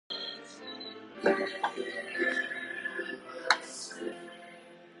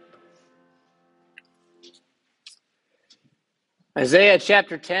Isaiah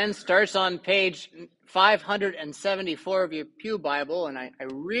chapter 10 starts on page 574 of your Pew Bible, and I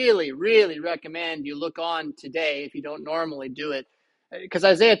really, really recommend you look on today if you don't normally do it, because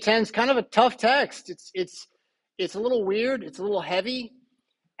Isaiah 10 is kind of a tough text. It's a little weird, it's a little heavy,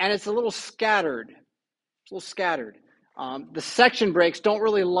 and it's a little scattered. It's a little scattered. The section breaks don't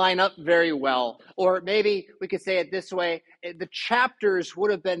really line up very well, or maybe we could say it this way: the chapters would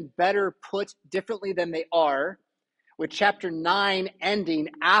have been better put differently than they are, with chapter 9 ending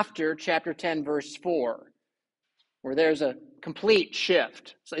after chapter 10, verse 4, where there's a complete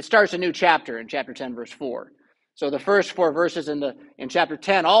shift. So it starts a new chapter in chapter 10, verse 4. So the first 4 verses in chapter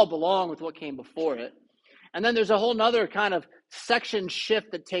 10 all belong with what came before it. And then there's a whole nother kind of section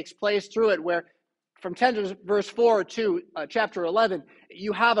shift that takes place through it, where from 10 to verse 4 to chapter 11,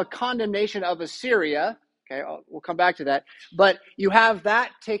 you have a condemnation of Assyria. Okay, we'll come back to that. But you have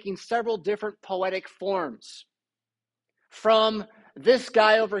that taking several different poetic forms. From this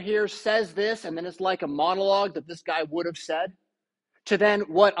guy over here says this, and then it's like a monologue that this guy would have said, to then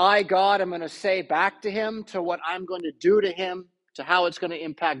what I, God, am going to say back to him, to what I'm going to do to him, to how it's going to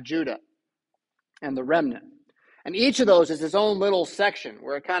impact Judah and the remnant. And each of those is its own little section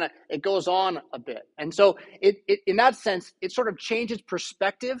where it goes on a bit. And so it in that sense, it sort of changes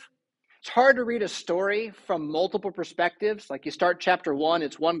perspective. It's hard to read a story from multiple perspectives. Like you start chapter 1,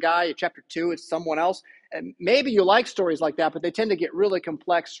 it's one guy. Chapter 2, it's someone else. And maybe you like stories like that, but they tend to get really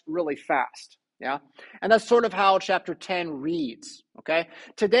complex really fast. Yeah. And that's sort of how chapter 10 reads. Okay.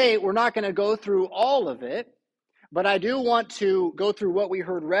 Today, we're not going to go through all of it, but I do want to go through what we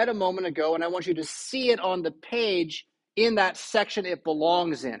heard read a moment ago, and I want you to see it on the page in that section it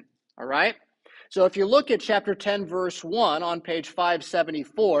belongs in. All right. So if you look at chapter 10, verse 1 on page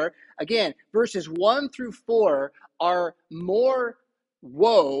 574, again, verses 1 through 4 are more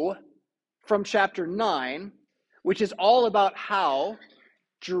woe from chapter 9, which is all about how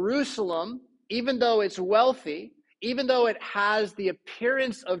Jerusalem, even though it's wealthy, even though it has the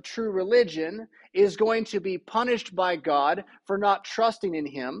appearance of true religion, is going to be punished by God for not trusting in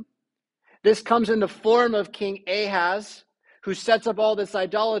him. This comes in the form of King Ahaz, who sets up all this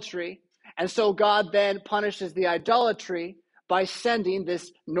idolatry. And so God then punishes the idolatry by sending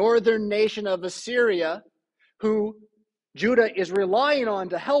this northern nation of Assyria, who Judah is relying on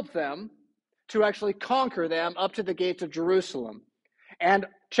to help them, to actually conquer them up to the gates of Jerusalem. And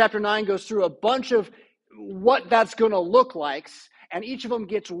chapter 9 goes through a bunch of what that's going to look like, and each of them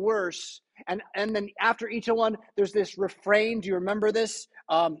gets worse. And then after each one, there's this refrain. Do you remember this?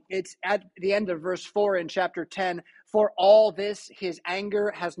 It's at the end of verse 4 in chapter 10. For all this, his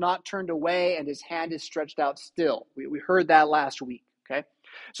anger has not turned away, and his hand is stretched out still. We heard that last week, okay?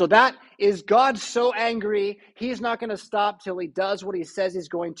 So that is God so angry, he's not going to stop till he does what he says he's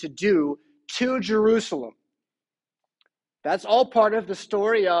going to do to Jerusalem. That's all part of the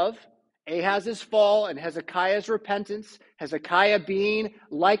story of Ahaz's fall and Hezekiah's repentance, Hezekiah being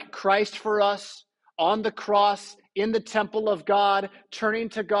like Christ for us on the cross in the temple of God, turning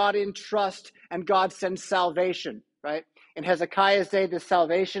to God in trust, and God sends salvation, right? In Hezekiah's day, the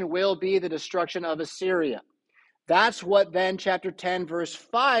salvation will be the destruction of Assyria. That's what then chapter 10, verse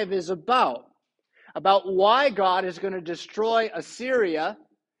 5 is about why God is going to destroy Assyria,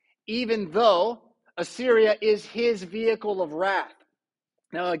 even though Assyria is his vehicle of wrath.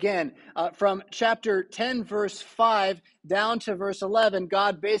 Now again, from chapter 10, verse 5 down to verse 11,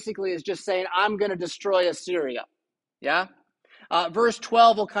 God basically is just saying, I'm going to destroy Assyria. Yeah? Verse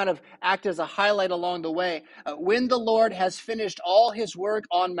 12 will kind of act as a highlight along the way. When the Lord has finished all his work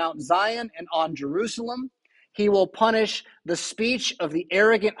on Mount Zion and on Jerusalem, he will punish the speech of the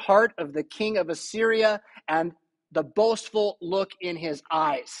arrogant heart of the king of Assyria and the boastful look in his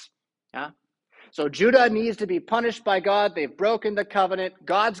eyes. Yeah? So Judah needs to be punished by God. They've broken the covenant.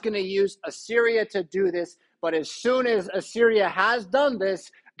 God's going to use Assyria to do this. But as soon as Assyria has done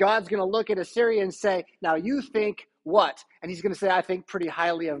this, God's going to look at Assyria and say, now you think what? And he's going to say, I think pretty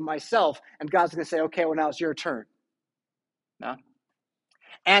highly of myself. And God's going to say, okay, well, now it's your turn. No?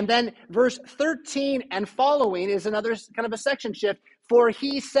 And then verse 13 and following is another kind of a section shift. For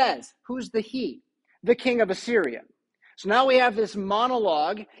he says, who's the he? The king of Assyria. So now we have this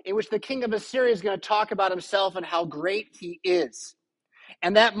monologue in which the king of Assyria is going to talk about himself and how great he is.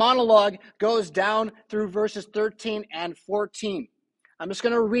 And that monologue goes down through verses 13 and 14. I'm just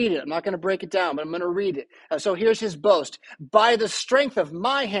going to read it. I'm not going to break it down, but I'm going to read it. So here's his boast. By the strength of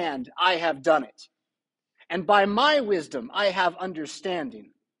my hand, I have done it. And by my wisdom, I have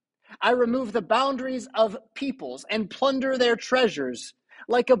understanding. I remove the boundaries of peoples and plunder their treasures.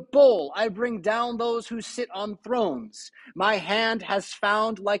 Like a bowl, I bring down those who sit on thrones. My hand has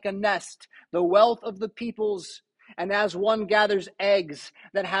found like a nest the wealth of the peoples. And as one gathers eggs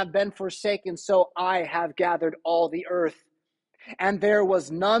that have been forsaken, so I have gathered all the earth. And there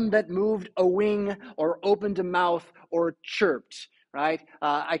was none that moved a wing or opened a mouth or chirped, right?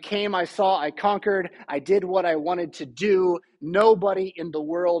 I came, I saw, I conquered, I did what I wanted to do. Nobody in the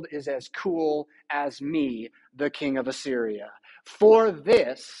world is as cool as me, the king of Assyria. For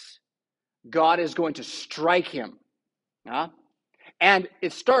this, God is going to strike him. And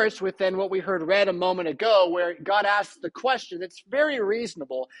it starts with then what we heard read a moment ago, where God asks the question that's very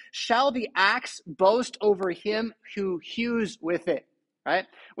reasonable. Shall the axe boast over him who hews with it? Right?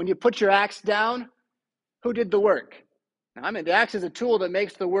 When you put your axe down, who did the work? Now, I mean, the axe is a tool that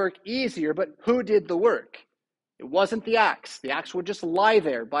makes the work easier, but who did the work? It wasn't the axe. The axe would just lie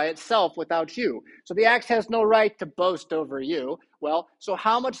there by itself without you. So the axe has no right to boast over you. Well, so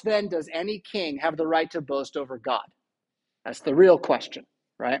how much then does any king have the right to boast over God? That's the real question,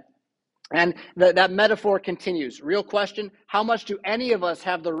 right? And that metaphor continues. Real question, how much do any of us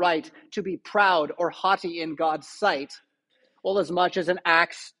have the right to be proud or haughty in God's sight? Well, as much as an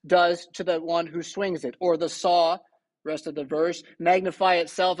axe does to the one who swings it, or the saw, rest of the verse, magnify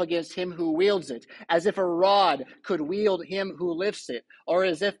itself against him who wields it, as if a rod could wield him who lifts it, or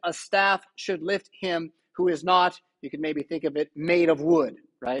as if a staff should lift him who is not, you could maybe think of it, made of wood,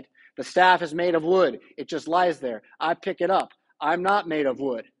 right? The staff is made of wood. It just lies there. I pick it up. I'm not made of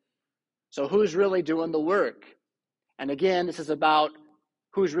wood. So who's really doing the work? And again, this is about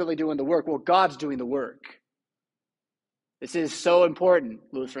who's really doing the work. Well, God's doing the work. This is so important,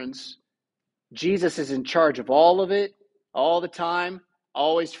 Lutherans. Jesus is in charge of all of it, all the time,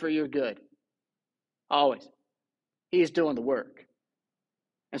 always for your good. Always. He's doing the work.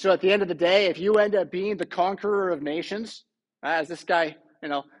 And so at the end of the day, if you end up being the conqueror of nations, as this guy,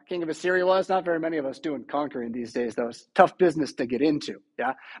 king of Assyria was, not very many of us doing conquering these days, though. It's tough business to get into,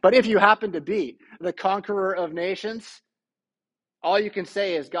 yeah? But if you happen to be the conqueror of nations, all you can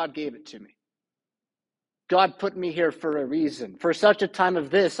say is, God gave it to me. God put me here for a reason. For such a time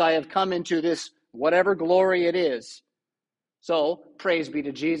of this, I have come into this, whatever glory it is. So, praise be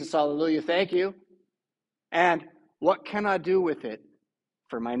to Jesus, hallelujah, thank you. And what can I do with it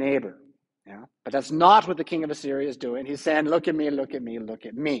for my neighbor? Yeah? But that's not what the king of Assyria is doing. He's saying, look at me, look at me, look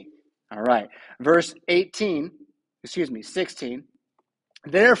at me. All right. Verse 16.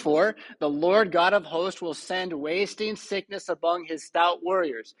 Therefore, the Lord God of hosts will send wasting sickness among his stout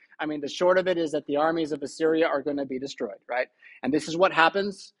warriors. I mean, the short of it is that the armies of Assyria are going to be destroyed, right? And this is what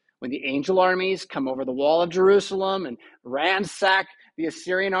happens when the angel armies come over the wall of Jerusalem and ransack the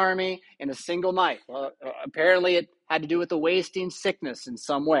Assyrian army in a single night. Well, apparently it had to do with the wasting sickness in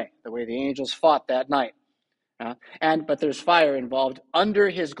some way, the way the angels fought that night. But there's fire involved. Under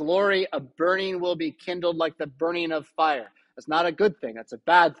his glory, a burning will be kindled like the burning of fire. That's not a good thing. That's a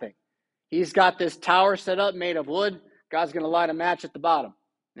bad thing. He's got this tower set up made of wood. God's going to light a match at the bottom.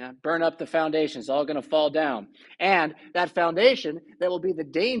 Burn up the foundation. It's all going to fall down. And that foundation, that will be the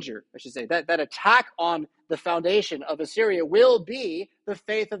danger, I should say, that attack on the foundation of Assyria will be the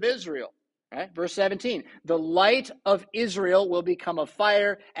faith of Israel. Right? Verse 17, the light of Israel will become a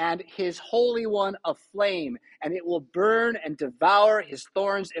fire and his Holy One a flame, and it will burn and devour his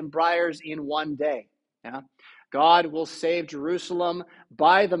thorns and briars in one day. Yeah? God will save Jerusalem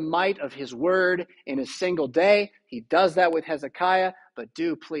by the might of his word in a single day. He does that with Hezekiah, but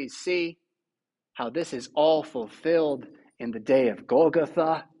do please see how this is all fulfilled in the day of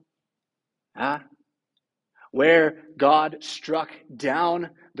Golgotha. Where God struck down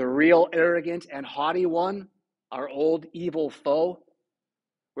the real arrogant and haughty one, our old evil foe,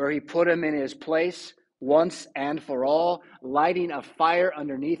 where he put him in his place once and for all, lighting a fire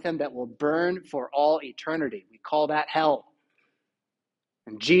underneath him that will burn for all eternity. We call that hell.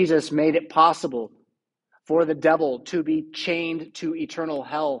 And Jesus made it possible for the devil to be chained to eternal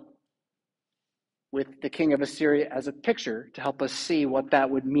hell with the king of Assyria as a picture to help us see what that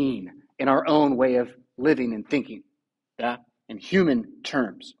would mean in our own way of living and thinking, in human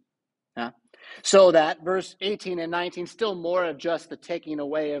terms. So that verse 18 and 19, still more of just the taking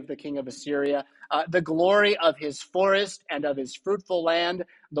away of the king of Assyria. The glory of his forest and of his fruitful land,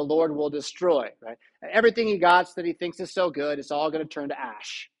 the Lord will destroy. Right? Everything he got that he thinks is so good, it's all going to turn to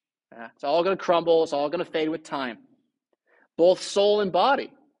ash. It's all going to crumble. It's all going to fade with time. Both soul and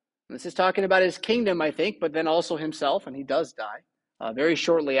body. This is talking about his kingdom, I think, but then also himself, and he does die very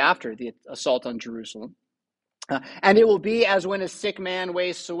shortly after the assault on Jerusalem. And it will be as when a sick man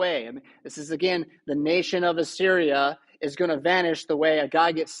wastes away. I mean, this is, again, the nation of Assyria is going to vanish the way a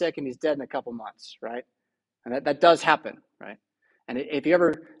guy gets sick and he's dead in a couple months, right? And that does happen, right? And if you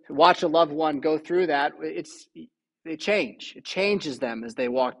ever watch a loved one go through that, they change. It changes them as they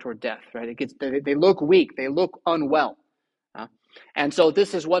walk toward death, right? They look weak, they look unwell. And so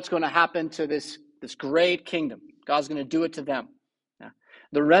this is what's going to happen to this great kingdom. God's going to do it to them.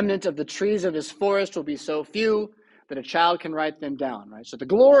 The remnant of the trees of his forest will be so few that a child can write them down, right? So the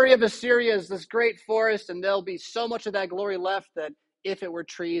glory of Assyria is this great forest, and there'll be so much of that glory left that if it were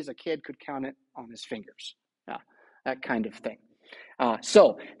trees, a kid could count it on his fingers. That kind of thing.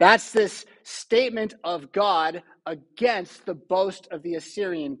 So that's this statement of God against the boast of the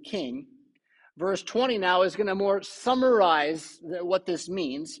Assyrian king. Verse 20 now is going to more summarize what this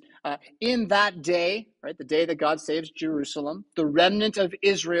means. In that day, right, the day that God saves Jerusalem, the remnant of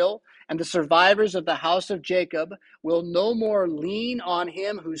Israel and the survivors of the house of Jacob will no more lean on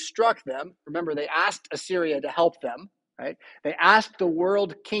him who struck them. Remember, they asked Assyria to help them, right? They asked the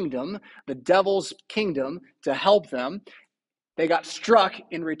world kingdom, the devil's kingdom, to help them. They got struck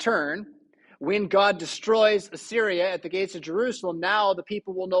in return. When God destroys Assyria at the gates of Jerusalem, now the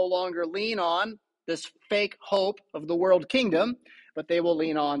people will no longer lean on this fake hope of the world kingdom, but they will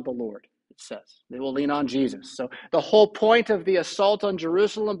lean on the Lord, it says. They will lean on Jesus. So the whole point of the assault on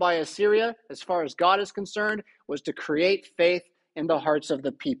Jerusalem by Assyria, as far as God is concerned, was to create faith in the hearts of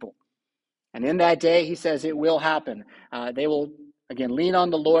the people. And in that day, he says it will happen. They will, again, lean on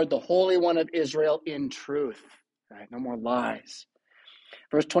the Lord, the Holy One of Israel, in truth. Right? No more lies.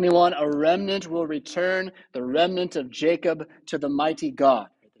 Verse 21, a remnant will return, the remnant of Jacob, to the mighty God.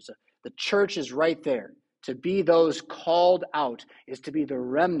 The church is right there. To be those called out is to be the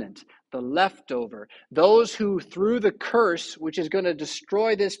remnant, the leftover, those who through the curse, which is going to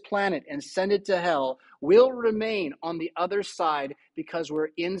destroy this planet and send it to hell, will remain on the other side because we're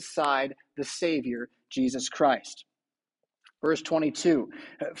inside the Savior, Jesus Christ. Verse 22,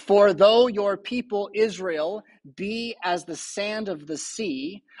 for though your people Israel be as the sand of the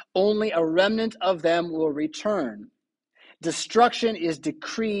sea, only a remnant of them will return. Destruction is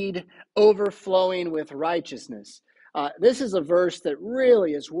decreed, overflowing with righteousness. This is a verse that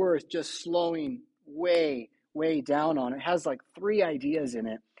really is worth just slowing way down on. It has like 3 ideas in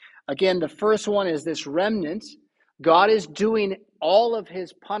it. Again, the first one is this remnant. God is doing all of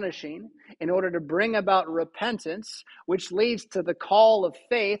his punishing in order to bring about repentance, which leads to the call of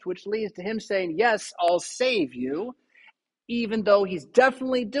faith, which leads to him saying, yes, I'll save you. Even though he's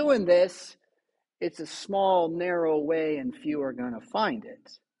definitely doing this, it's a small, narrow way and few are going to find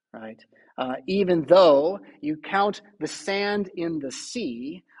it, right? Even though you count the sand in the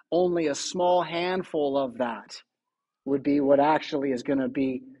sea, only a small handful of that would be what actually is going to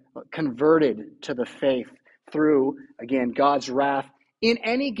be converted to the faith through, again, God's wrath in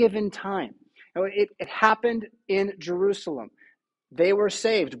any given time. It happened in Jerusalem. They were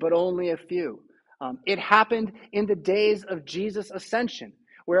saved, but only a few. It happened in the days of Jesus' ascension,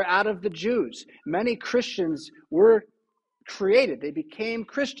 where out of the Jews, many Christians were created. They became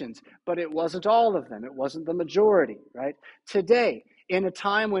Christians, but it wasn't all of them. It wasn't the majority, right? Today, in a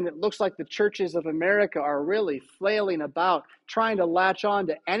time when it looks like the churches of America are really flailing about, trying to latch on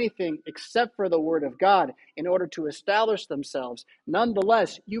to anything except for the Word of God in order to establish themselves,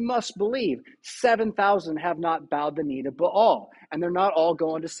 nonetheless, you must believe 7,000 have not bowed the knee to Baal, and they're not all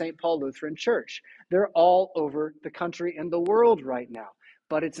going to St. Paul Lutheran Church. They're all over the country and the world right now.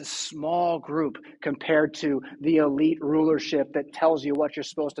 But it's a small group compared to the elite rulership that tells you what you're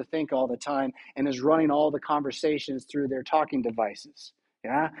supposed to think all the time and is running all the conversations through their talking devices.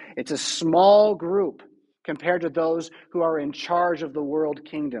 Yeah, it's a small group compared to those who are in charge of the world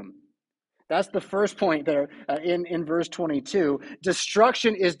kingdom. That's the first point there in verse 22.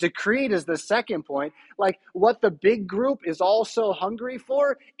 Destruction is decreed is the second point. Like what the big group is also hungry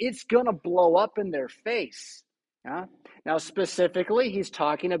for, it's going to blow up in their face. Yeah? Now, specifically, he's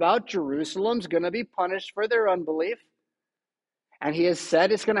talking about Jerusalem's going to be punished for their unbelief. And he has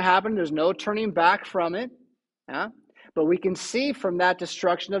said it's going to happen. There's no turning back from it. Yeah? But we can see from that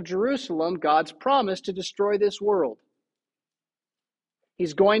destruction of Jerusalem, God's promise to destroy this world.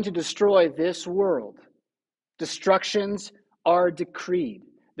 He's going to destroy this world. Destructions are decreed.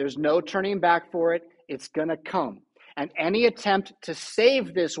 There's no turning back for it. It's going to come. And any attempt to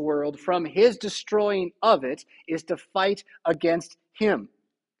save this world from his destroying of it is to fight against him.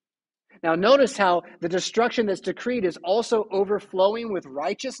 Now, notice how the destruction that's decreed is also overflowing with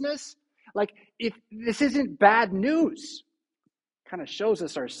righteousness. Like, if this isn't bad news, kind of shows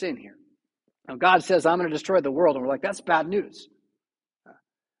us our sin here. Now, God says, I'm going to destroy the world. And we're like, that's bad news.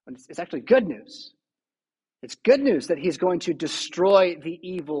 It's actually good news. It's good news that he's going to destroy the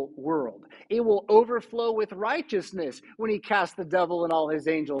evil world. It will overflow with righteousness when he casts the devil and all his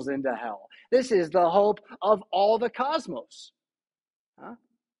angels into hell. This is the hope of all the cosmos. Huh?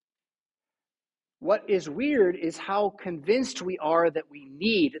 What is weird is how convinced we are that we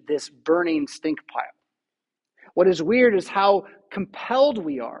need this burning stink pile. What is weird is how compelled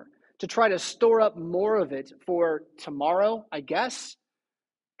we are to try to store up more of it for tomorrow, I guess,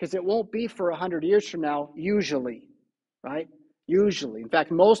 because it won't be for 100 years from now, usually, right? Usually. In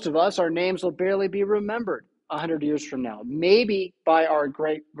fact, most of us, our names will barely be remembered 100 years from now, maybe by our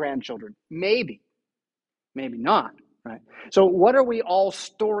great-grandchildren, maybe not, right? So what are we all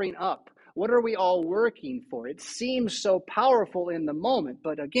storing up? What are we all working for? It seems so powerful in the moment,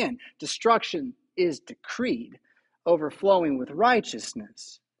 but again, destruction is decreed, overflowing with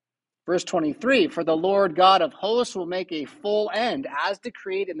righteousness. Verse 23, for the Lord God of hosts will make a full end, as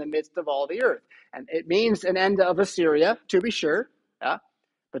decreed in the midst of all the earth. And it means an end of Assyria, to be sure. Yeah?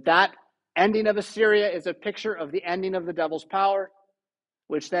 But that ending of Assyria is a picture of the ending of the devil's power,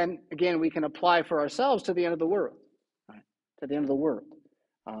 which then, again, we can apply for ourselves to the end of the world. Right? To the end of the world.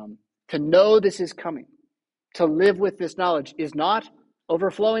 To know this is coming, to live with this knowledge is not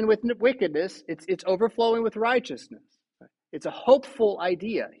overflowing with wickedness, it's overflowing with righteousness. Right? It's a hopeful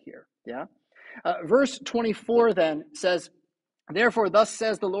idea here. Yeah. Verse 24 then says, therefore, thus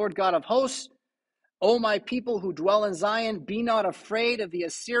says the Lord God of hosts, O my people who dwell in Zion, be not afraid of the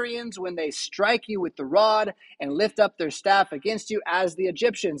Assyrians when they strike you with the rod and lift up their staff against you, as the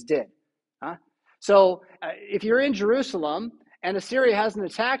Egyptians did. Huh? So if you're in Jerusalem and Assyria hasn't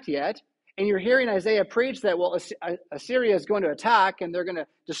attacked yet, and you're hearing Isaiah preach that, well, Assyria is going to attack and they're going to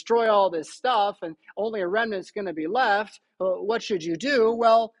destroy all this stuff and only a remnant is going to be left, what should you do?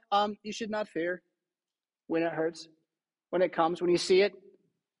 Well, you should not fear when it hurts, when it comes, when you see it.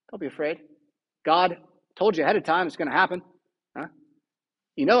 Don't be afraid. God told you ahead of time it's going to happen. Huh?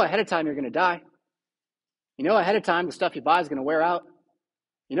 You know ahead of time you're going to die. You know ahead of time the stuff you buy is going to wear out.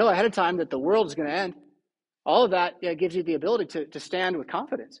 You know ahead of time that the world is going to end. All of that gives you the ability to stand with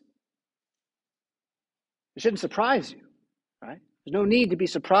confidence. It shouldn't surprise you, right? There's no need to be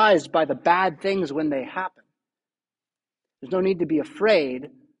surprised by the bad things when they happen. There's no need to be afraid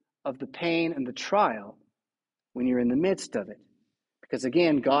of the pain and the trial when you're in the midst of it. Because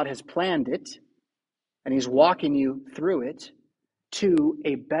again, God has planned it, and he's walking you through it to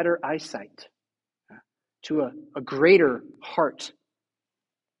a better eyesight, to a greater heart.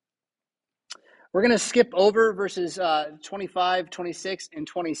 We're going to skip over verses 25, 26, and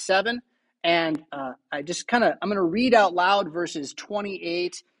 27. And I'm going to read out loud verses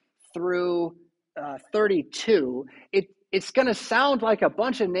 28 through 32. It's going to sound like a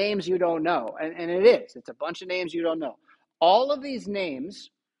bunch of names you don't know. And it is. It's a bunch of names you don't know. All of these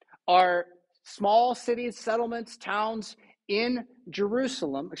names are small cities, settlements, towns in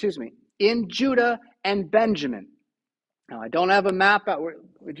in Judah and Benjamin. Now, I don't have a map out.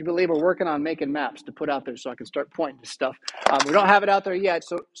 Would you believe we're working on making maps to put out there so I can start pointing to stuff? We don't have it out there yet,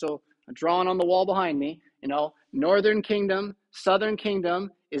 so I'm drawing on the wall behind me. Northern kingdom, southern kingdom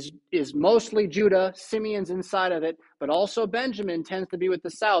is mostly Judah. Simeon's inside of it, but also Benjamin tends to be with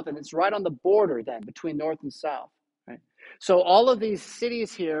the south, and it's right on the border then between north and south. Right? So all of these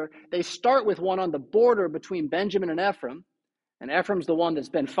cities here, they start with one on the border between Benjamin and Ephraim. And Ephraim's the one that's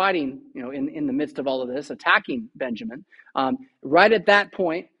been fighting, in the midst of all of this, attacking Benjamin. Right at that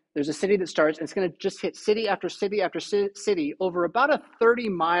point, there's a city that starts, and it's going to just hit city after city after city over about a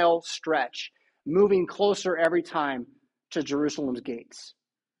 30-mile stretch, moving closer every time to Jerusalem's gates.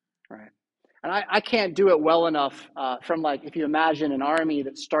 Right? And I can't do it well enough from, if you imagine an army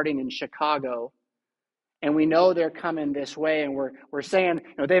that's starting in Chicago, and we know they're coming this way, and we're saying,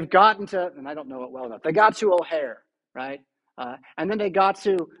 they've gotten to, and I don't know it well enough, they got to O'Hare, right? And then they got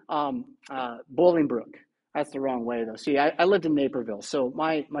to Bolingbrook. That's the wrong way, though. See, I lived in Naperville, so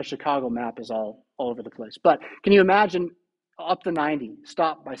my Chicago map is all over the place. But can you imagine up the 90,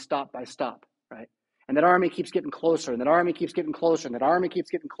 stop by stop by stop, right? And that army keeps getting closer, and that army keeps getting closer, and that army keeps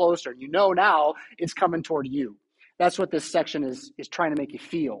getting closer. And now it's coming toward you. That's what this section is trying to make you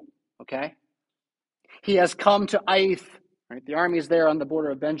feel, okay? He has come to Aith, right? The army is there on the border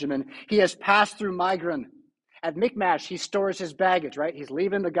of Benjamin. He has passed through Migron. At Michmash, he stores his baggage, right? He's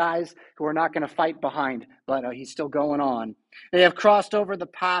leaving the guys who are not going to fight behind, but he's still going on. They have crossed over the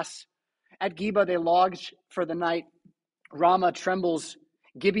pass. At Geba, they lodge for the night. Ramah trembles.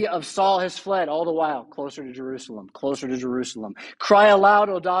 Gibeah of Saul has fled all the while, closer to Jerusalem, closer to Jerusalem. Cry aloud,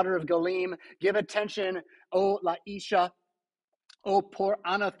 O daughter of Golim. Give attention, O Laisha, O poor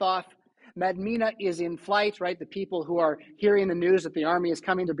Anathoth. Madmenah is in flight, right? The people who are hearing the news that the army is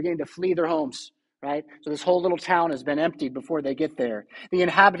coming, they're beginning to flee their homes. Right? So this whole little town has been emptied before they get there. The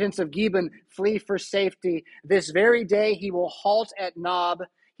inhabitants of Gibeon flee for safety. This very day he will halt at Nob.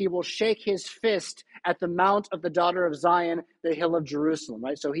 he will shake his fist at the mount of the daughter of Zion, the hill of Jerusalem,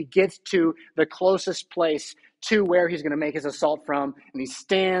 right? So he gets to the closest place to where he's going to make his assault from, and he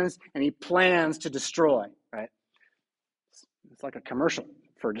stands and he plans to destroy, right? It's like a commercial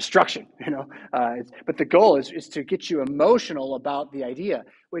for destruction, but the goal is to get you emotional about the idea,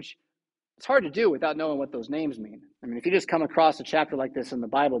 which it's hard to do without knowing what those names mean. I mean, if you just come across a chapter like this in the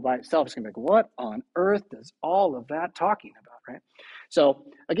Bible by itself, it's going to be like, what on earth is all of that talking about, right? So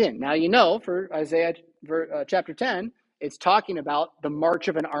again, now you know for Isaiah chapter 10, it's talking about the march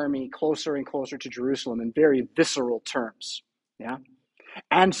of an army closer and closer to Jerusalem in very visceral terms, yeah?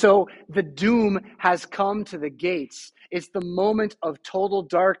 And so the doom has come to the gates. It's the moment of total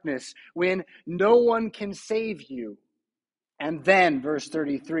darkness when no one can save you. And then, verse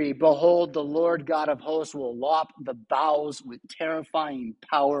 33, behold, the Lord God of hosts will lop the boughs with terrifying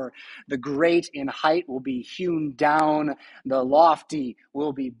power. The great in height will be hewn down. The lofty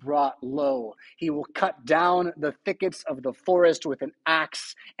will be brought low. He will cut down the thickets of the forest with an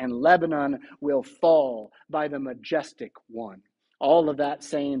axe, and Lebanon will fall by the majestic one. All of that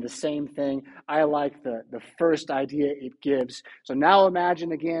saying the same thing. I like the first idea it gives. So now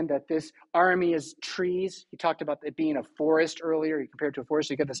imagine again that this army is trees. He talked about it being a forest earlier. He compared it to a forest.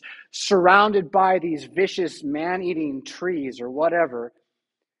 So you get this surrounded by these vicious man-eating trees or whatever.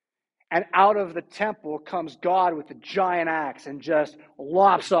 And out of the temple comes God with a giant axe and just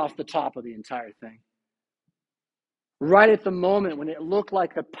lops off the top of the entire thing. Right at the moment when it looked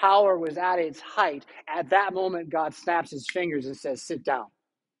like the power was at its height, at that moment, God snaps his fingers and says, sit down.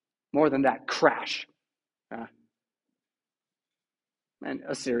 More than that, crash. And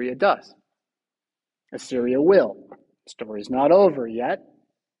Assyria does. Assyria will. The story's not over yet.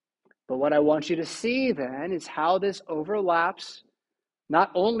 But what I want you to see then is how this overlaps not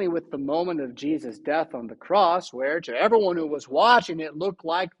only with the moment of Jesus' death on the cross, where to everyone who was watching it looked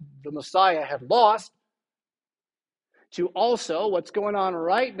like the Messiah had lost, to also what's going on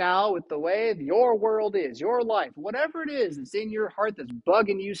right now with the way your world is, your life, whatever it is that's in your heart that's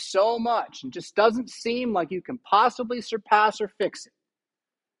bugging you so much and just doesn't seem like you can possibly surpass or fix it.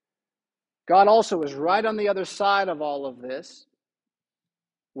 God also is right on the other side of all of this,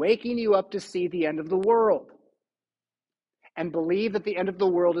 waking you up to see the end of the world and believe that the end of the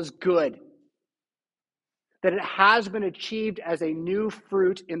world is good, that it has been achieved as a new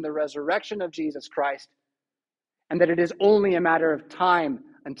fruit in the resurrection of Jesus Christ, and that it is only a matter of time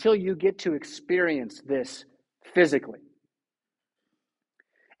until you get to experience this physically.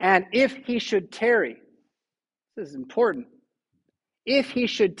 And if he should tarry, this is important, if he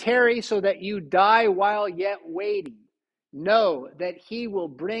should tarry so that you die while yet waiting, know that he will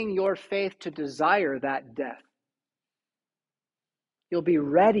bring your faith to desire that death. You'll be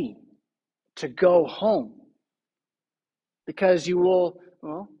ready to go home because you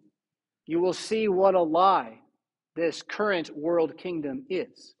will see what a lie this current world kingdom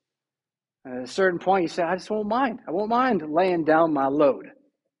is. At a certain point, you say, I just won't mind. I won't mind laying down my load.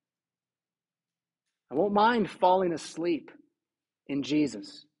 I won't mind falling asleep in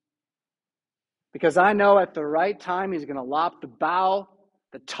Jesus. Because I know at the right time, he's going to lop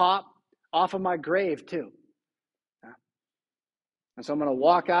the top off of my grave too. And so I'm going to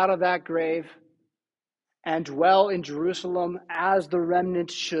walk out of that grave and dwell in Jerusalem as the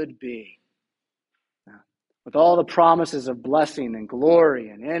remnant should be. With all the promises of blessing and glory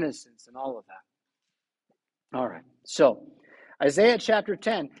and innocence and all of that. All right, so Isaiah chapter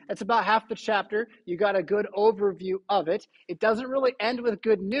 10, that's about half the chapter. You got a good overview of it. It doesn't really end with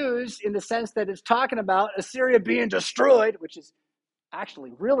good news in the sense that it's talking about Assyria being destroyed, which is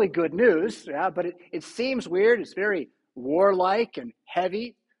actually really good news, but it seems weird. It's very warlike and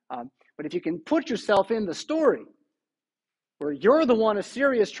heavy. But if you can put yourself in the story, where you're the one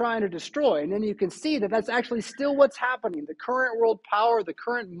Assyria is trying to destroy. And then you can see that that's actually still what's happening. The current world power, the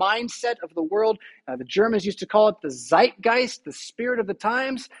current mindset of the world, the Germans used to call it the zeitgeist, the spirit of the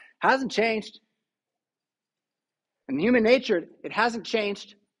times, hasn't changed. And human nature, it hasn't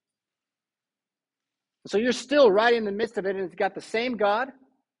changed. So you're still right in the midst of it, and it's got the same God,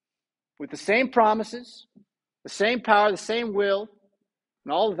 with the same promises, the same power, the same will.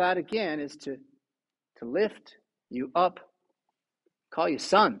 And all of that, again, is to lift you up, call you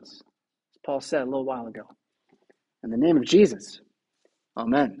sons, as Paul said a little while ago. In the name of Jesus,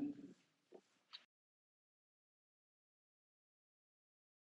 amen.